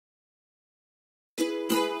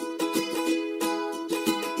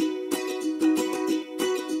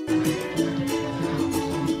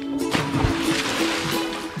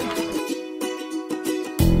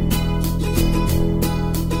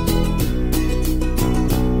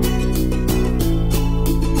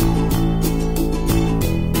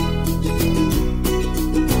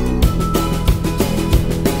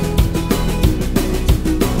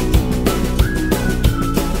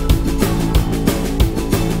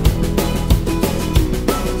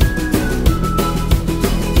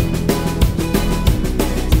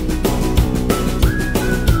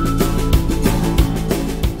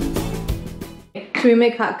Should we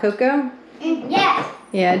make hot cocoa? Yeah.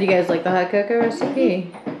 Yeah, do you guys like the hot cocoa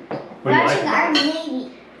recipe? We're watching Army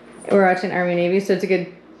Navy. We're watching Army Navy, so it's a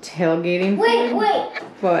good tailgating food. Wait.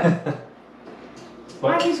 What?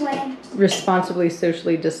 What? Army's waiting. Responsibly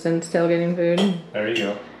socially distanced tailgating food. There you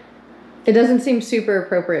go. It doesn't seem super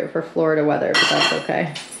appropriate for Florida weather, but that's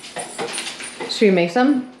okay. Should we make some?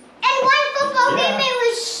 And one football game, it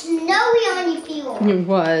was snowy on the field. It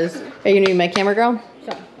was. Are you gonna be my camera girl?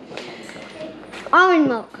 Sure. Almond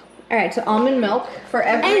milk. All right, so almond milk for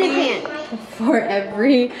every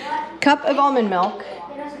cup of almond milk,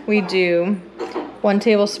 we do 1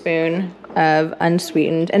 tablespoon of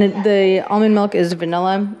unsweetened, and the almond milk is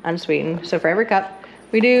vanilla unsweetened. So for every cup,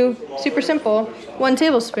 we do super simple 1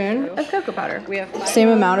 tablespoon of cocoa powder. We have same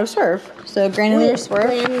amount of swerve. So granular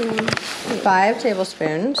swerve, 5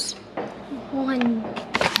 tablespoons. 1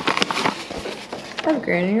 of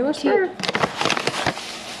granular swerve.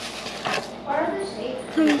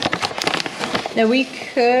 Now we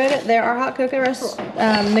could, there are hot cocoa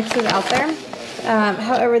mixes out there.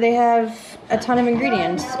 However, they have a ton of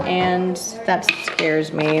ingredients and that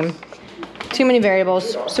scares me. Too many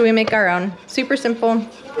variables, so we make our own. Super simple.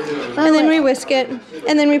 And then we whisk it,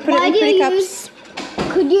 and then we put it in pretty cups.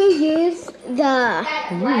 Could you use the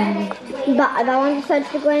one besides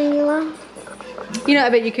the granular? You know, I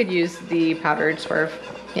bet you could use the powdered swerve.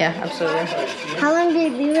 Yeah, absolutely. How long do you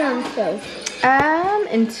leave it on the stove?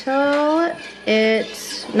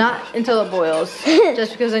 Not until it boils.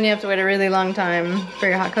 Just because then you have to wait a really long time for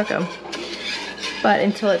your hot cocoa. But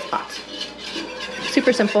until it's hot.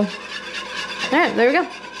 Super simple. All right, there we go.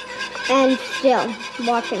 And still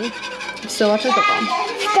watching. Still watching football.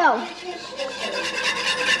 Still.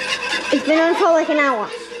 It's been on for like an hour.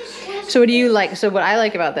 So what do you like? So what I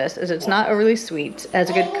like about this is it's not overly sweet. It has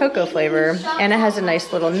a good cocoa flavor, and it has a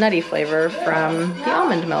nice little nutty flavor from the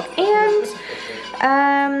almond milk.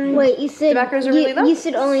 And wait, you said the macros are really low. You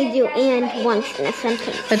should only do "and" once in a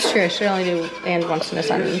sentence. That's true. I should only do "and" once in a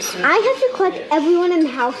sentence. I have to correct everyone in the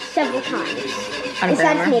house several times.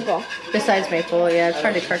 Besides Maple. Besides Maple, yeah. It's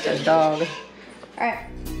hard to correct a dog. All right.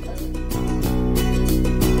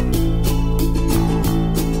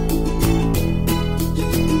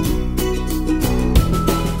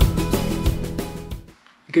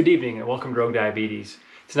 Good evening and welcome to Rogue Diabetes.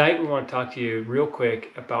 Tonight we want to talk to you real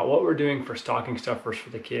quick about what we're doing for stocking stuffers for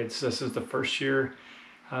the kids. This is the first year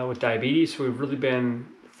with diabetes, so we've really been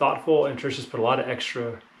thoughtful, and Trish has put a lot of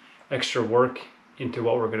extra work into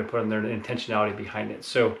what we're going to put in there and the intentionality behind it.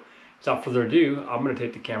 So without further ado, I'm going to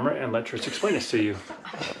take the camera and let Trish explain this to you.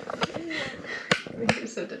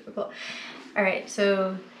 It's so difficult. All right,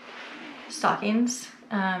 so stockings.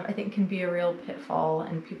 I think can be a real pitfall,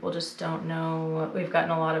 and people just don't know. We've gotten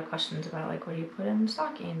a lot of questions about like, what do you put in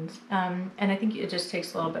stockings? And I think it just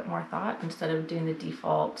takes a little bit more thought. Instead of doing the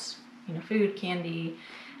defaults, food, candy,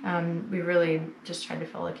 we really just tried to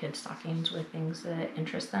fill the kids' stockings with things that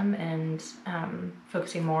interest them, and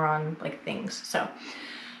focusing more on like things. So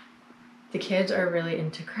the kids are really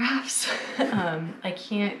into crafts. I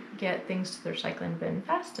can't get things to the recycling bin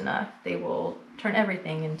fast enough. They will turn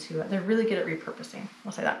everything into, they're really good at repurposing,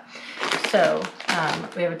 I'll say that. So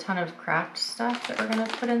we have a ton of craft stuff that we're gonna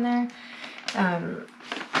put in there.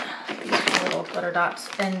 These little glitter dots.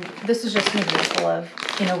 And this is just an example of,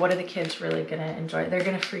 what are the kids really gonna enjoy? They're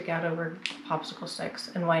gonna freak out over popsicle sticks,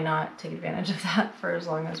 and why not take advantage of that for as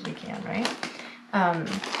long as we can, right?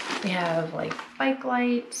 We have like bike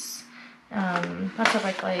lights, lots of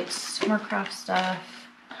bike lights, more craft stuff,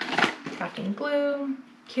 crafting glue.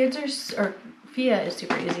 Fia is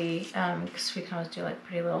super easy because we can always do like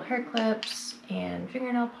pretty little hair clips and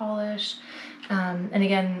fingernail polish. And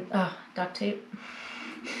again, duct tape.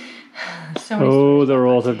 So many stories the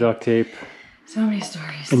rolls of duct tape. So many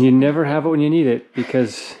stories. And you never have it when you need it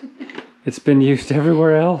because it's been used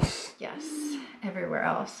everywhere else. Yes, everywhere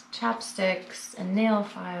else. Chapsticks and nail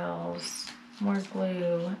files, more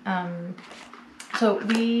glue. Oh,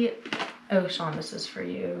 Sean, this is for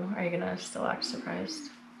you. Are you gonna still act surprised?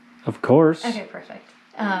 Of course. Okay, perfect.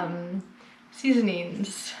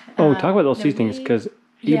 Seasonings. Oh, talk about those seasonings, because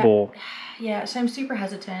Abel. Yeah, so I'm super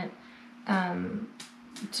hesitant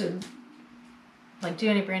to like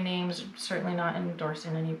do any brand names, certainly not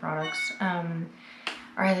endorsing any products. Our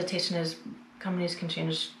hesitation is companies can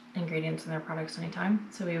change ingredients in their products anytime,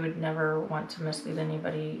 so we would never want to mislead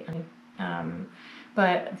anybody.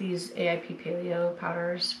 But these AIP paleo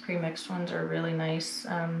powders, pre-mixed ones, are really nice.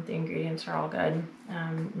 The ingredients are all good,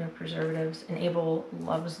 no preservatives, and Abel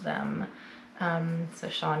loves them. So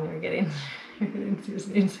Sean, you're getting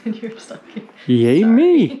seasonings in your stocking. Yay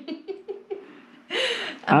me!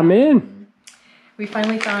 I'm in. we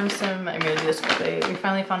finally found some, I'm going to do this quickly. We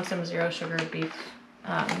finally found some zero sugar beef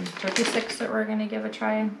jerky sticks that we're going to give a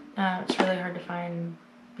try. It's really hard to find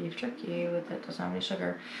beef jerky that doesn't have any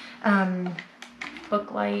sugar.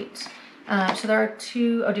 Book light. So there are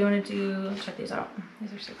two, oh, do you want to do, check these out.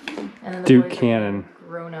 These are so cool. And then the Duke boys are Cannon.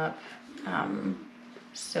 Grown up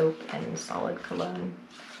soap and solid cologne.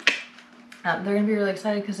 They're going to be really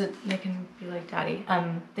excited because they can be like, Daddy.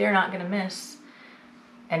 They're not going to miss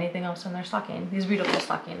anything else in their stocking. These beautiful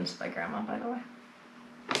stockings by Grandma, by the way.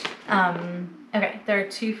 Okay, there are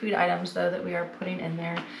two food items though that we are putting in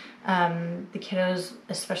there. The kiddos,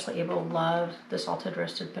 especially Abel, love the salted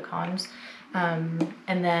roasted pecans. And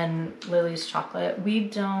then Lily's chocolate. We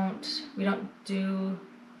don't do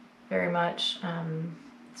very much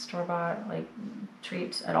store-bought like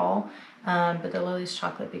treats at all. But the Lily's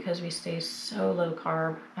chocolate, because we stay so low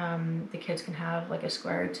carb, the kids can have like a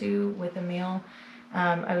square or two with a meal.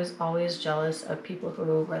 I was always jealous of people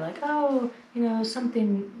who were like, oh, you know,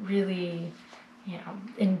 something really, you know,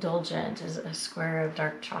 indulgent is a square of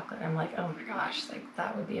dark chocolate. I'm like, oh my gosh, like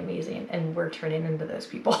that would be amazing. And we're turning into those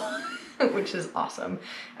people, which is awesome.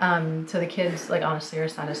 So the kids, like, honestly are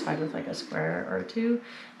satisfied with like a square or two.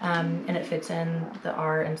 And it fits in,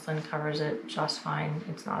 our insulin covers it just fine.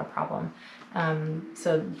 It's not a problem.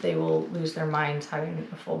 So they will lose their minds having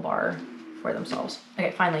a full bar for themselves. Okay,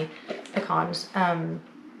 finally, pecans.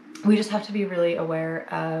 We just have to be really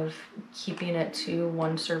aware of keeping it to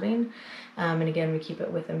one serving. And again, we keep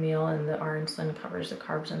it with a meal, and our insulin covers the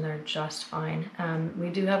carbs in there just fine. We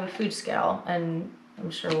do have a food scale, and I'm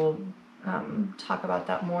sure we'll talk about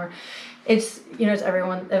that more. It's, you know, it's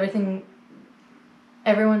everyone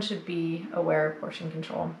should be aware of portion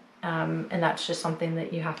control. And that's just something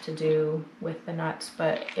that you have to do with the nuts,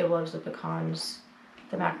 but it loves the pecans.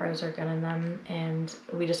 The macros are good in them, and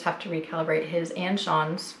we just have to recalibrate his and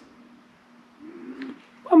Sean's.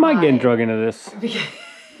 Why am I getting drug into this?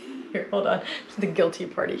 Here, hold on. The guilty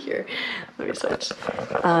party here. Let me switch.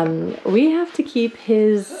 We have to keep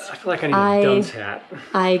his I feel like I need a dunce hat.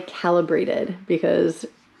 eye calibrated because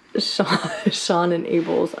Sean and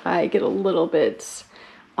Abel's eye get a little bit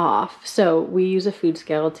off. So we use a food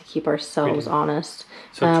scale to keep ourselves honest.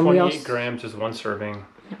 So 28 grams is one serving.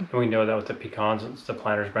 And we know that with the pecans, it's the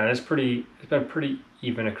Planters brand. It's been pretty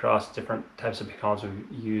even across different types of pecans we've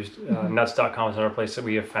used. Nuts.com is another place that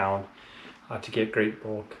we have found to get great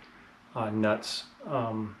bulk nuts.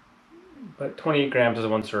 But 28 grams is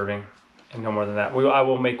one serving, and no more than that. I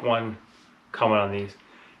will make one comment on these.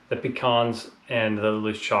 The pecans and the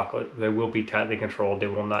loose chocolate, they will be tightly controlled. They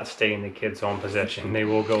will not stay in the kids' own possession. They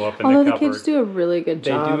will go up in the cupboard. Although the kids do a really good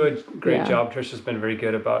job. They do a great job. Trisha's been very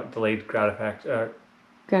good about delayed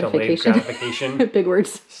gratification. Big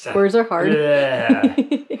words. Words are hard. Yeah.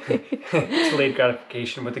 Delayed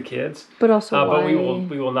gratification with the kids. But also but we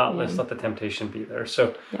will not let the temptation be there.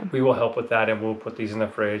 So we will help with that, and we'll put these in the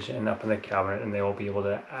fridge and up in the cabinet, and they will be able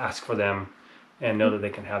to ask for them and know that they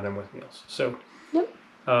can have them with meals. So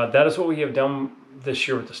that is what we have done this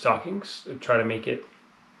year with the stockings. Try to make it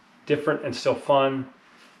different and still fun.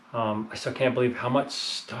 I still can't believe how much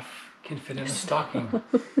stuff can fit in a stocking.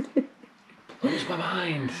 Blows my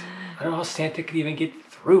mind. I don't know how Santa could even get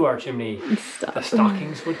through our chimney. Stop. The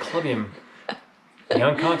stockings would club him. The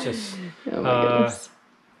unconscious. Oh my goodness.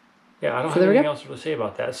 Yeah, I don't have anything else to say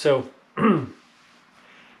about that. So,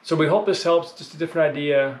 so we hope this helps. Just a different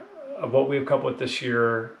idea of what we've come up with this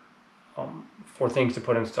year for things to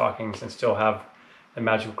put in stockings and still have the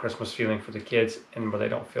magical Christmas feeling for the kids, and where they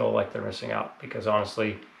don't feel like they're missing out. Because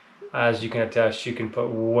honestly, as you can attest, you can put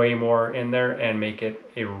way more in there and make it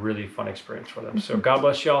a really fun experience for them. So God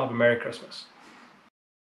bless y'all. Have a Merry Christmas.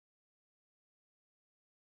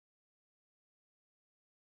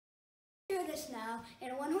 Through the snow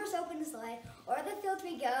in a one-horse open sleigh, o'er the fields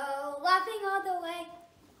we go, laughing all the way.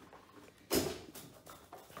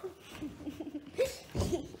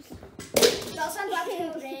 Bells on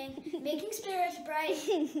bobtail ring, making spirits bright.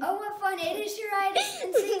 Oh, what fun it is to ride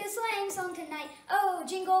and sing a sleighing song tonight. Oh,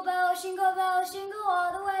 jingle bells, jingle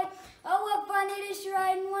all the way. Oh, what fun it is to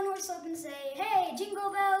ride in one horse open sleigh. Hey,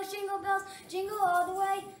 jingle bells, jingle all the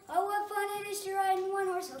way. Oh, what